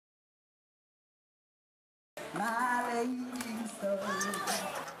my lady so.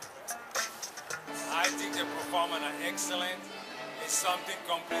 I think the performance are excellent. It's something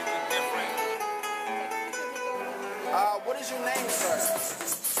completely different. What is your name, sir?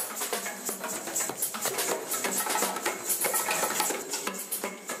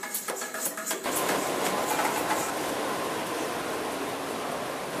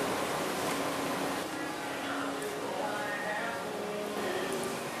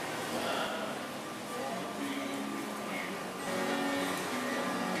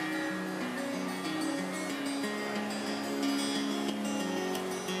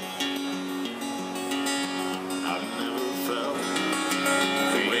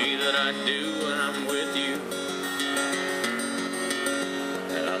 I do when I'm with you,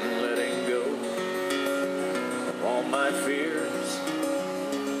 and I'm letting go of all my fears,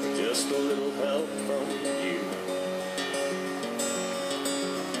 just a little help from you.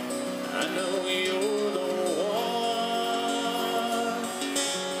 I know you're the one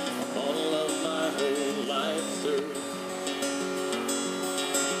I'm gonna love my whole life through.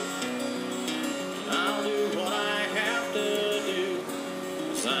 I'll do what I have to do,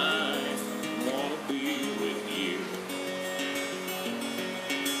 'cause I wanna be with you.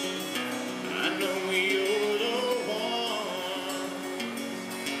 I know you're the one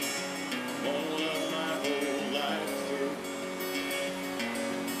gonna love my whole life through.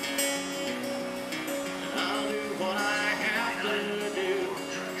 And I'll do what I have to do,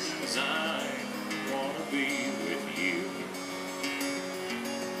 'cause I wanna be with you.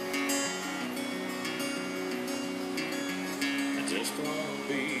 I just wanna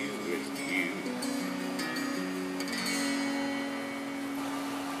be with you.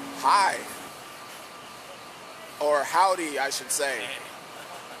 Hi. Or howdy, I should say.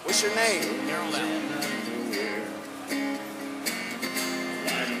 What's your name?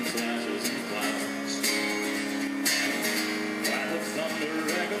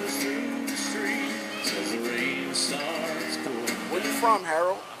 Where you from,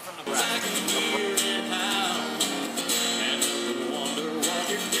 Harold? I'm from Nebraska.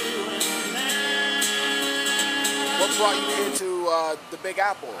 What brought you here to the Big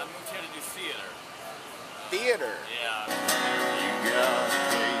Apple? I moved here to do theater. Theater? Yeah. You got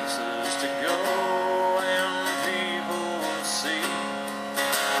places to go and people to see.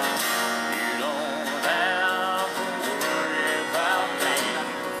 You don't have to worry about me.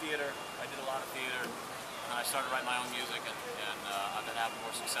 Theater. I did a lot of theater. And I started writing my own music, and I've been having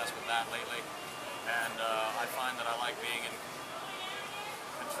more success with that lately. And I find that I like being in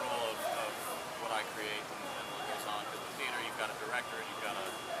control of what I create and what goes on. Because with theater, you've got a director, and you've got a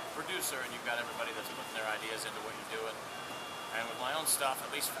producer, and you've got everybody that's putting their ideas into what you're doing. And with my own stuff,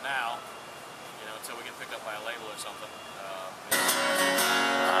 at least for now, you know, until we get picked up by a label or something,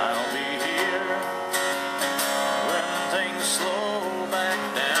 I'll be here when things slow back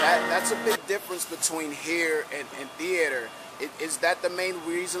down. That's a big difference between here and theater. Is that the main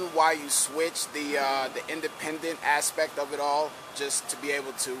reason why you switched the independent aspect of it all, just to be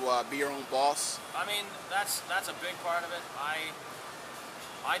able to be your own boss? I mean, that's a big part of it.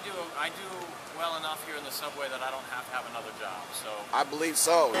 I do well enough here in the subway that I don't have to have another job. So I believe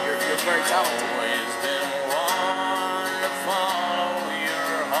so. You're very talented. Always been one to follow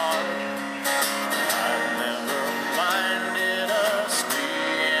your heart. I've never minded us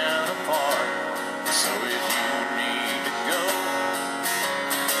being apart. So if you need to go,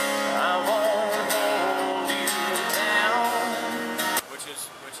 I won't hold you down.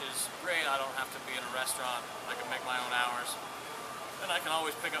 which is great. I don't have to be in a restaurant. I can make my own hours, and I can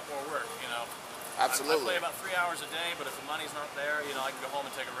always pick up more work. You know. Absolutely. I play about 3 hours a day, but if the money's not there, you know, I can go home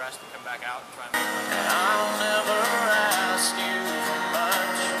and take a rest and come back out and try and make money. And I'll never ask you for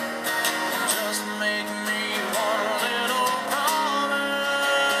much. Just make me one little promise.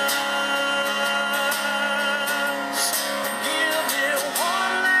 Give me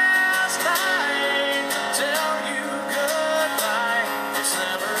one last night to tell you goodbye. It's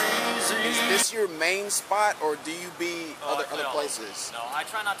never easy. Is this your main spot, or do you be other I play all over. places? No, I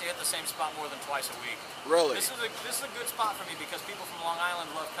try not to hit the same spot more than twice a week. Really? This is a good spot for me because people from Long Island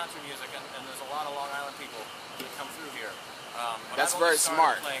love country music, and there's a lot of Long Island people that come through here. But That's I've only very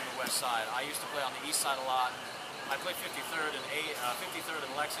smart. started playing the West Side. I used to play on the East Side a lot. I play 53rd and 53rd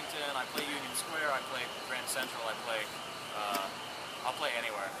in Lexington. I play Union Square. I play Grand Central. I'll play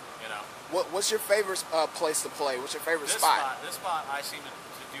anywhere. You know. What's your favorite place to play? What's your favorite spot? This spot I seem to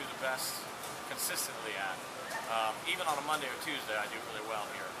do the best consistently at. Even on a Monday or Tuesday, I do really well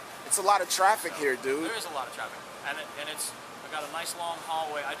here. It's a lot of traffic here, dude. There is a lot of traffic, and I got a nice long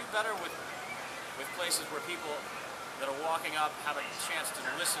hallway. I do better with places where people that are walking up have a chance to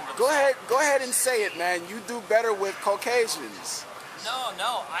listen to the Go song. ahead and say it, man. You do better with Caucasians.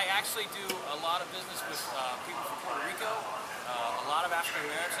 No, I actually do a lot of business with people from Puerto Rico. A lot of African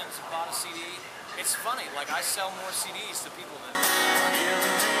Americans have bought a CD. It's funny, like I sell more CDs to people than. Give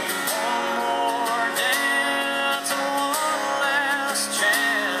me one more dance, one last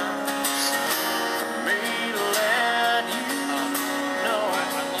chance for me to let you know.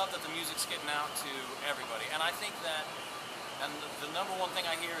 I love that the music's getting out to everybody, and I think that, and the number one thing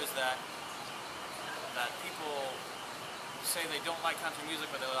I hear is that people say they don't like country music,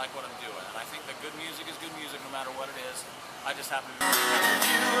 but they like what I'm doing, and I think that good music is good music no matter what it is. I just happen to be. If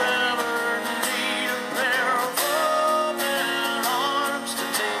you ever need a pair of open arms to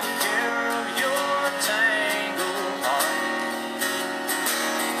take care of your tangled heart,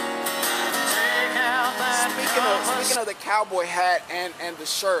 take out that Speaking of the cowboy hat and the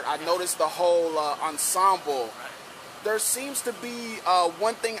shirt, I noticed the whole ensemble. There seems to be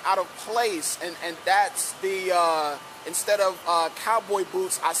one thing out of place, and that's the instead of cowboy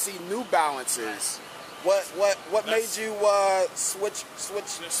boots, I see New Balances. What made you switch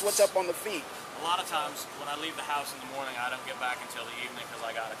up on the feet? A lot of times when I leave the house in the morning, I don't get back until the evening because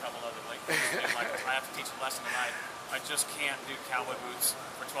I got a couple other late things to do. Like I have to teach a lesson tonight. I just can't do cowboy boots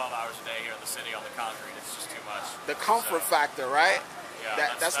for 12 hours a day here in the city on the concrete. It's just too much. The comfort factor, right?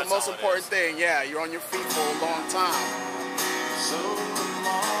 Yeah, That's the most important thing. Yeah, you're on your feet for a long time. So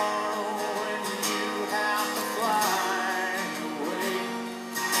tomorrow when you have to fly away,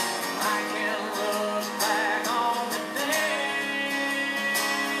 I can look back on the day.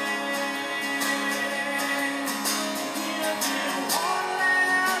 Give you one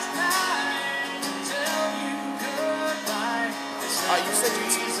last time to tell you goodbye. You said you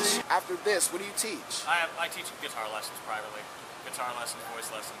teach after this. What do you teach? I teach guitar lessons privately. Guitar lessons, voice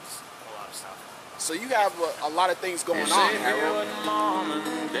lessons, a lot of stuff. So you have a lot of things going on, Harold. Mom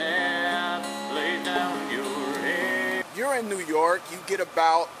and Dad lay down your head. You're in New York. You get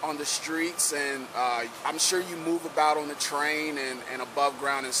about on the streets, and I'm sure you move about on the train and above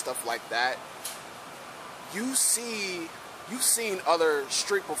ground and stuff like that. You've seen other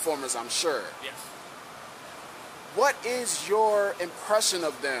street performers, I'm sure. Yes. What is your impression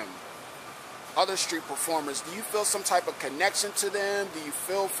of them? Other street performers, do you feel some type of connection to them? Do you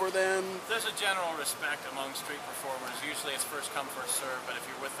feel for them? There's a general respect among street performers. Usually it's first come, first serve, but if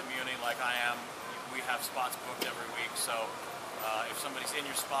you're with the Muni like I am, we have spots booked every week, so if somebody's in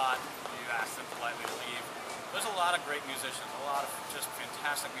your spot, you ask them politely to leave. There's a lot of great musicians, a lot of just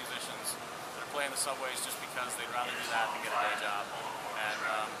fantastic musicians that are playing the subways just because they'd rather do that than get a day job. And,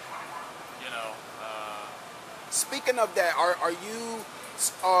 Speaking of that, are you...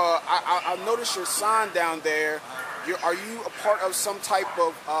 I noticed your sign down there. Are you a part of some type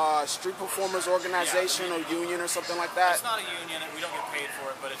of street performers organization or union or something like that? It's not a union. We don't get paid for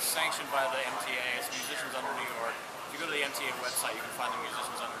it, but it's sanctioned by the MTA. It's Musicians Under New York. If you go to the MTA website, you can find the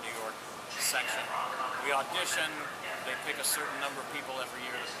Musicians Under New York section. We audition. They pick a certain number of people every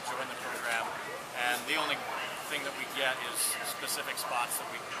year to join the program, and the only thing that we get is specific spots that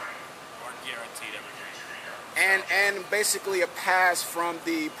we are guaranteed every year. And basically a pass from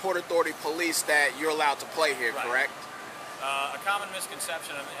the Port Authority Police that you're allowed to play here, Right. correct? A common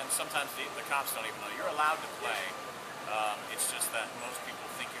misconception, and sometimes the cops don't even know, you're allowed to play. It's just that most people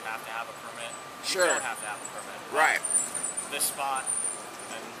think you have to have a permit. Sure. You don't have to have a permit. Right. This spot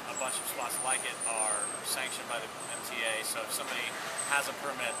and a bunch of spots like it are sanctioned by the MTA, so if somebody has a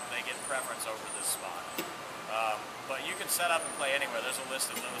permit, they get preference over this spot. But you can set up and play anywhere. There's a list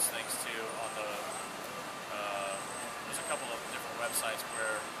of those things too on the... There's a couple of different websites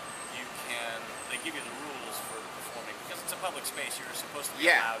where they give you the rules for performing because it's a public space. You're supposed to be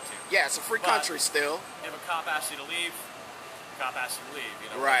allowed to. Yeah, it's a free country still. If a cop asks you to leave, the cop asks you to leave.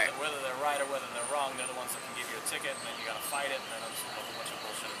 You know, Right. Whether they're right or whether they're wrong, they're the ones that can give you a ticket, and then you got to fight it, and then there's a whole bunch of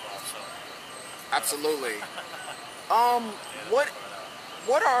bullshit involved. So. Absolutely.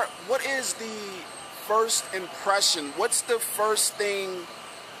 What is the first impression? What's the first thing?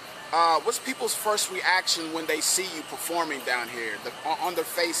 What's people's first reaction when they see you performing down here, on their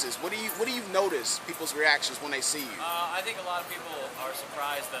faces? What do you notice people's reactions when they see you? I think a lot of people are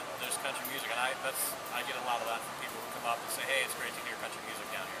surprised that there's country music, and I get a lot of that from people who come up and say, "Hey, it's great to hear country music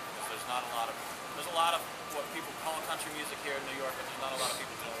down here," because there's a lot of what people call country music here in New York, but there's not a lot of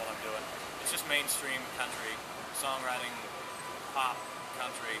people doing what I'm doing. It's just mainstream country, songwriting, pop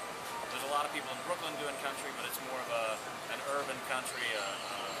country. There's a lot of people in Brooklyn doing country, but it's more of an urban country,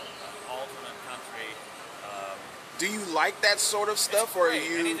 alternate country. Do you like that sort of stuff, or are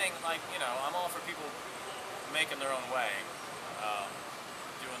you anything like I'm all for people making their own way,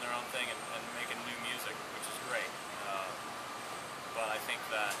 doing their own thing and making new music, which is great.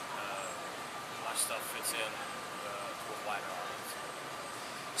 that my stuff fits in to a wider audience.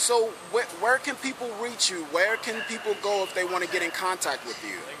 So where can people reach you? Where can people go if they want to get in contact with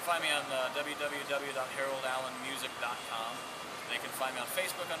you? They can find me on www.haroldallenmusic.com. They can find me on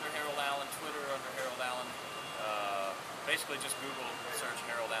Facebook under Harold Allen, Twitter under Harold Allen. Basically just Google search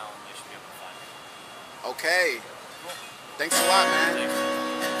Harold Allen. They should be able to find me. Okay. Cool. Thanks a lot, man. Thanks.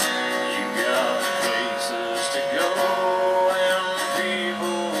 You got places to go and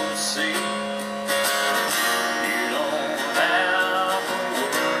people to see. You don't have to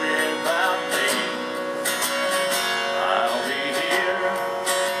worry about me. I'll be here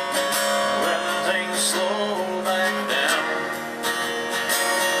when things slow back down.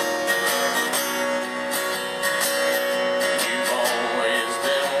 You've always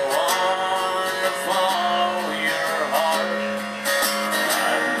been one to follow your heart.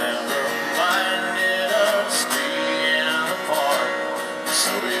 I've never minded us being apart.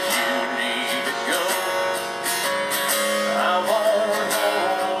 So if you need to go, I won't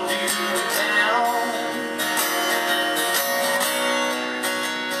hold you down.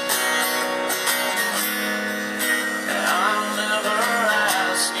 And I'll never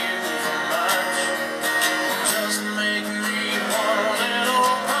ask you for much. Just make me one little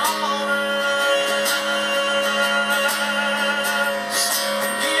promise.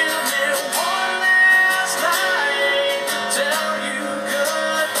 Give me one last night to tell you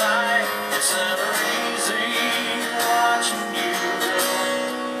goodbye. It's never easy watching you go.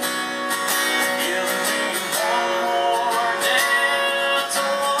 Give me one more dance,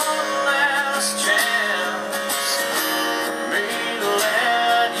 one last chance for me to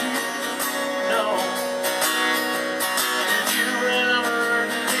let you know. If you ever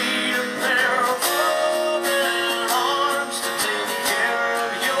need a pair of loving arms to take care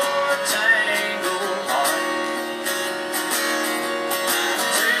of your tangled heart,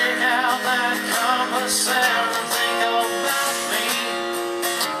 take out that compass and think about me,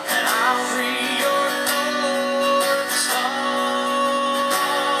 and I'll be your North Star.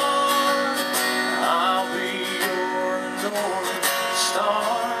 I'll be your North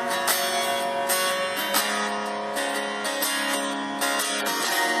Star.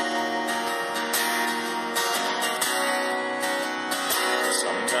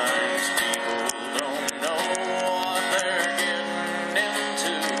 Sometimes